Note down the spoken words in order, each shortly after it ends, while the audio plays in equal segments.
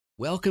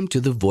Welcome to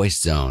the Voice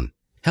Zone,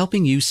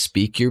 helping you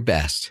speak your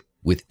best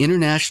with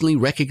internationally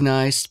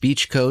recognized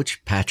speech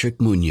coach Patrick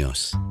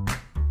Munoz.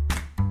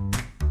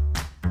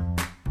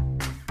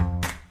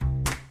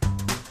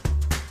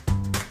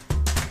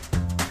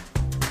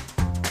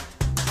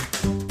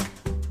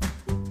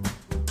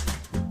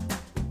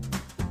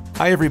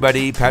 Hi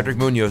everybody, Patrick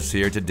Munoz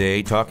here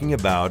today talking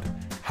about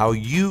how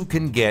you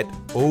can get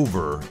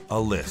over a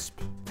lisp.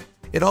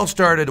 It all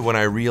started when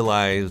I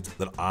realized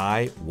that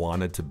I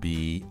wanted to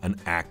be an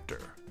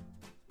actor.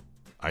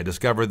 I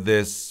discovered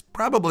this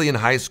probably in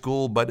high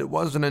school, but it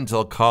wasn't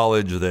until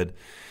college that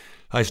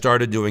I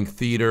started doing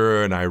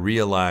theater and I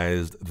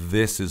realized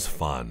this is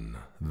fun.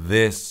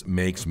 This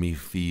makes me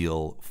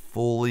feel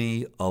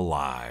fully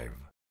alive.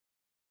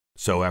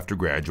 So after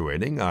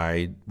graduating,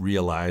 I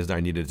realized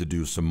I needed to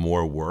do some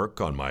more work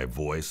on my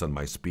voice, on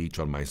my speech,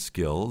 on my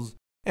skills,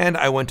 and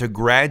I went to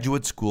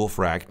graduate school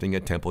for acting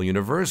at Temple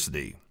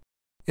University.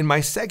 In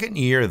my second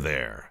year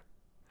there,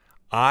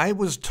 I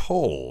was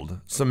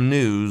told some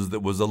news that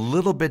was a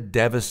little bit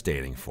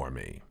devastating for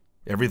me.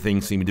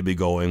 Everything seemed to be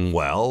going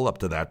well up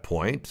to that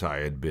point. I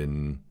had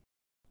been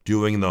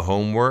doing the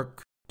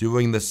homework,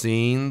 doing the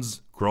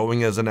scenes,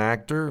 growing as an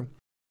actor.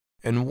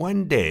 And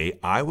one day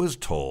I was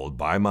told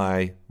by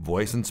my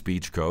voice and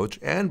speech coach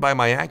and by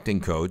my acting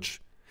coach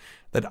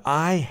that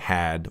I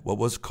had what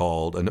was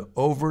called an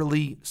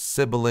overly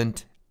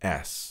sibilant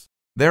S.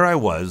 There I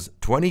was,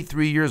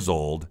 23 years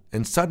old,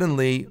 and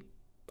suddenly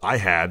I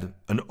had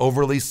an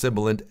overly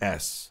sibilant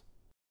S.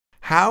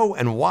 How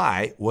and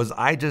why was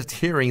I just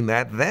hearing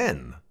that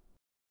then?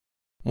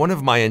 One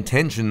of my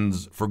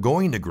intentions for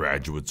going to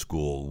graduate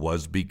school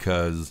was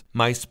because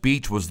my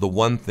speech was the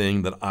one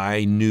thing that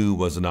I knew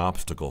was an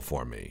obstacle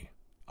for me.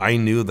 I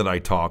knew that I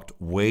talked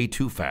way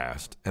too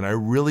fast, and I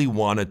really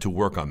wanted to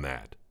work on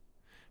that.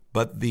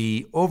 But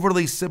the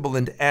overly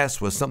sibilant S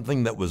was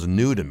something that was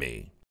new to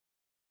me.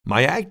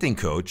 My acting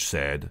coach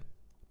said,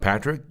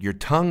 "Patrick, your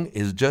tongue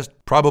is just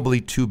probably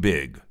too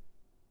big."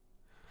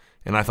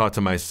 And I thought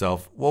to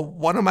myself, well,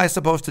 what am I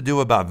supposed to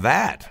do about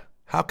that?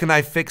 How can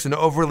I fix an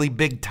overly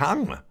big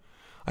tongue?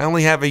 I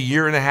only have a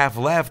year and a half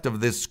left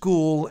of this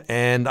school,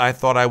 and I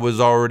thought I was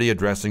already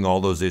addressing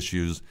all those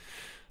issues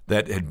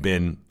that had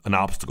been an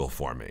obstacle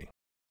for me.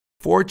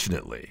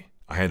 Fortunately,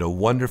 I had a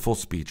wonderful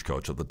speech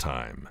coach at the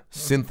time,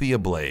 Cynthia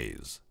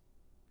Blaze.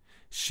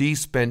 She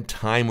spent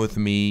time with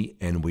me,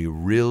 and we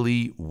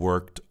really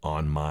worked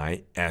on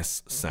my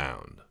S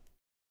sound.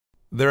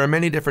 There are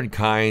many different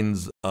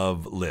kinds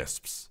of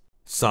lisps.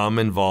 Some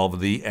involve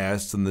the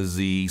S and the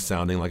Z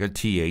sounding like a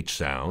TH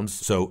sound,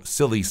 so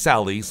Silly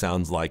Sally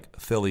sounds like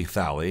Thilly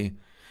Thally.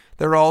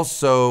 There are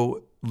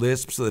also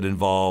lisps that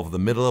involve the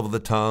middle of the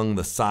tongue,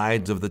 the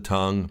sides of the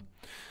tongue.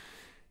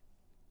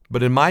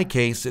 But in my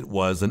case, it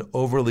was an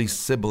overly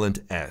sibilant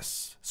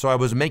S. So I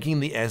was making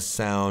the S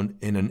sound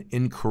in an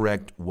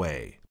incorrect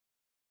way.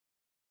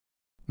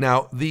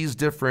 Now, these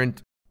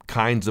different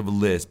kinds of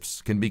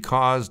lisps can be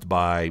caused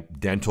by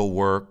dental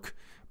work,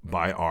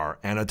 by our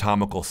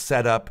anatomical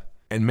setup,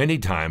 and many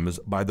times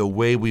by the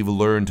way we've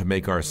learned to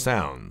make our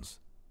sounds.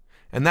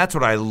 And that's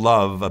what I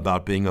love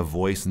about being a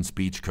voice and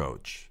speech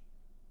coach.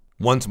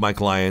 Once my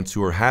clients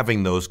who are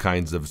having those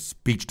kinds of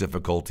speech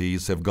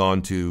difficulties have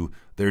gone to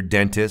their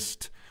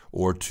dentist,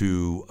 or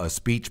to a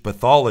speech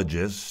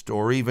pathologist,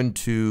 or even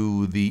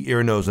to the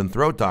ear, nose, and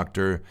throat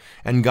doctor,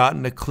 and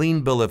gotten a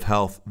clean bill of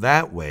health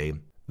that way,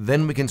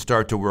 then we can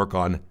start to work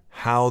on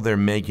how they're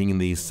making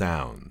these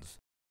sounds.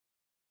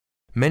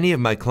 Many of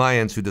my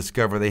clients who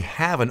discover they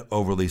have an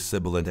overly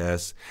sibilant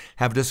S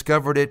have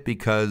discovered it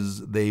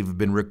because they've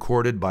been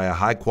recorded by a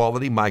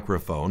high-quality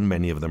microphone.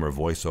 Many of them are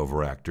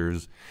voiceover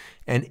actors.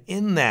 And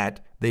in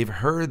that, they've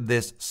heard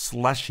this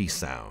slushy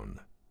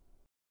sound.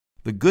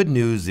 The good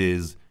news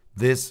is,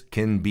 this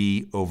can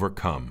be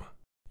overcome.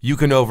 You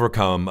can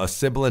overcome a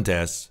sibilant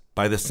S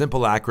by the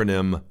simple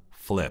acronym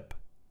FLIP.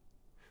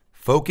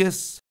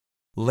 Focus,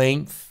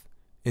 length,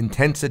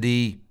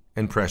 intensity,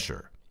 and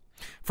pressure.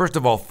 First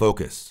of all,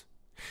 focus.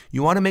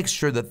 You want to make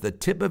sure that the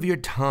tip of your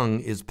tongue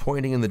is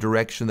pointing in the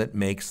direction that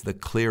makes the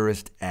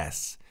clearest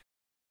S.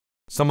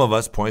 Some of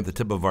us point the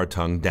tip of our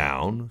tongue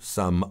down,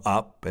 some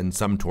up, and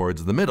some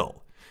towards the middle.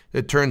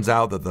 It turns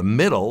out that the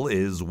middle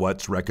is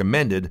what's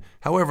recommended.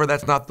 However,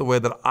 that's not the way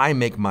that I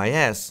make my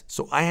S,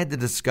 so I had to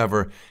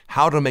discover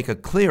how to make a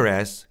clear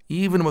S,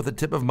 even with the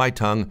tip of my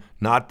tongue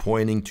not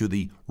pointing to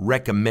the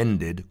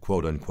recommended,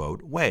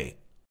 quote-unquote, way.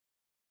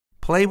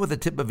 Play with the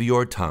tip of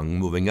your tongue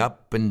moving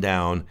up and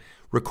down,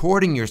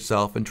 recording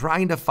yourself and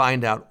trying to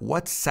find out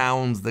what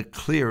sounds the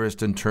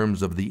clearest in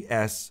terms of the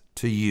S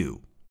to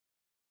you.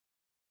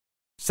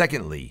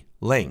 Secondly,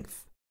 length.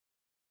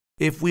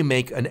 If we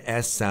make an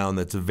S sound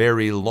that's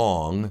very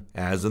long,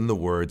 as in the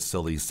word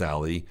Silly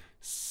Sally,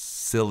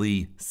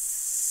 Silly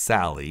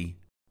Sally,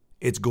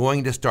 it's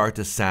going to start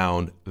to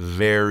sound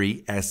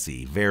very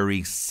S-y,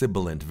 very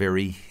sibilant,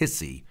 very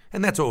hissy.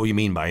 And that's what we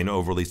mean by an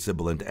overly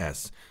sibilant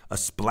S, a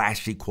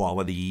splashy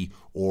quality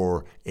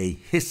or a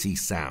hissy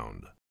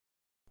sound.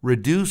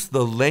 Reduce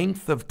the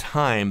length of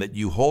time that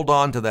you hold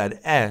on to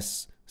that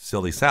S,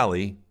 Silly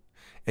Sally,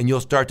 and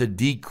you'll start to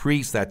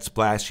decrease that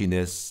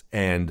splashiness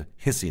and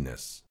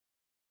hissiness.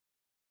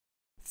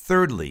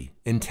 Thirdly,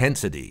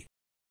 intensity.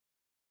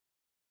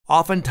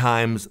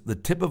 Oftentimes, the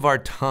tip of our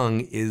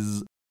tongue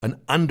is an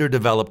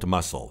underdeveloped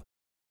muscle.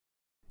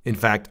 In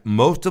fact,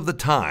 most of the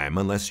time,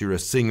 unless you're a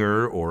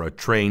singer or a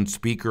trained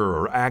speaker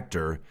or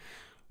actor,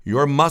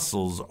 your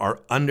muscles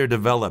are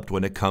underdeveloped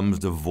when it comes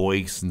to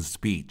voice and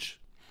speech.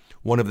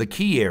 One of the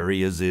key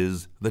areas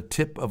is the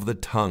tip of the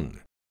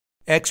tongue.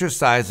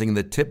 Exercising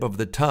the tip of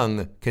the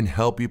tongue can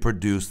help you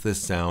produce this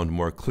sound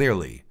more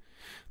clearly.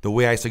 The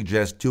way I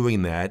suggest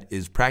doing that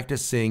is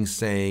practicing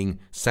saying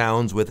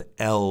sounds with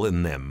L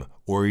in them,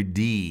 or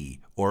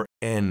D, or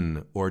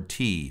N, or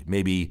T.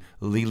 Maybe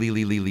li li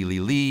li li li li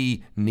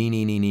li, ni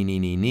ni ni ni ni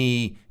ni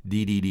ni,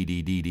 d d d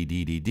d d d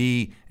d d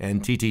d,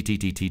 and t t t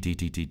t t t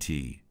t t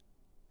t.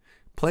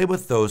 Play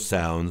with those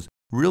sounds.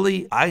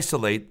 Really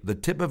isolate the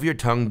tip of your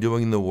tongue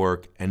doing the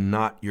work and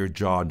not your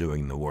jaw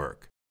doing the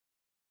work.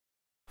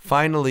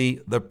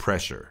 Finally, the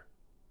pressure.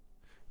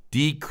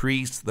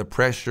 Decrease the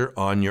pressure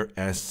on your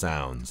S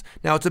sounds.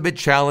 Now, it's a bit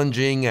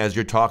challenging as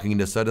you're talking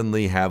to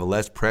suddenly have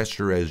less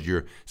pressure as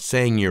you're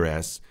saying your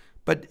S,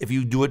 but if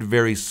you do it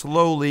very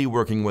slowly,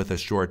 working with a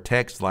short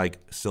text like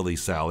Silly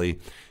Sally,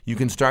 you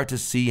can start to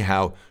see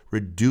how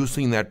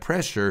reducing that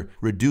pressure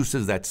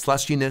reduces that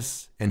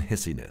slushiness and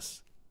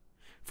hissiness.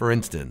 For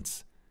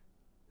instance,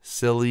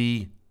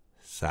 Silly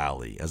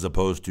Sally as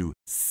opposed to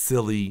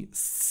Silly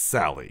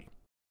Sally.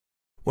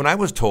 When I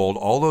was told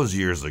all those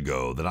years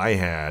ago that I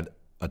had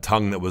a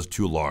tongue that was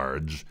too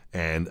large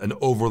and an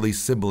overly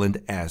sibilant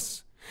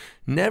S,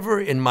 never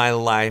in my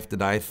life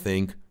did I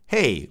think,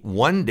 hey,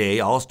 one day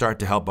I'll start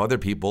to help other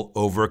people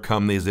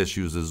overcome these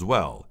issues as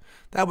well.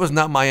 That was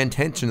not my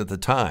intention at the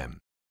time.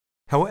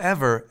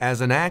 However,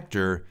 as an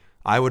actor,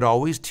 I would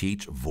always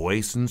teach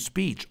voice and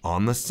speech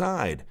on the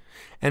side.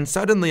 And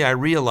suddenly I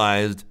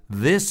realized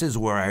this is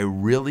where I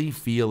really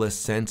feel a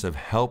sense of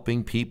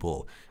helping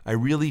people. I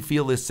really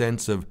feel a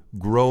sense of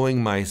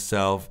growing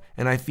myself,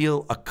 and I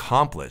feel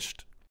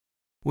accomplished.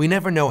 We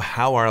never know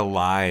how our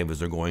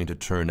lives are going to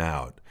turn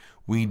out.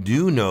 We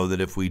do know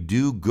that if we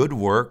do good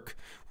work,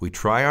 we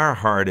try our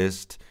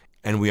hardest,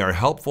 and we are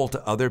helpful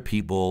to other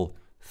people,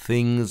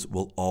 things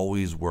will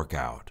always work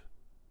out.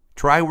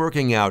 Try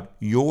working out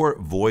your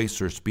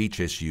voice or speech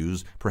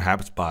issues,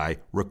 perhaps by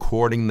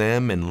recording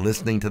them and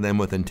listening to them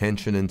with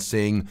intention and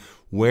seeing,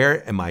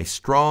 where am I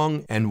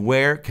strong and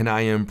where can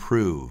I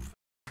improve?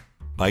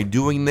 By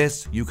doing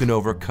this, you can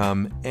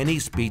overcome any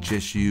speech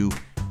issue,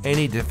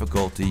 any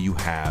difficulty you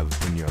have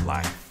in your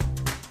life.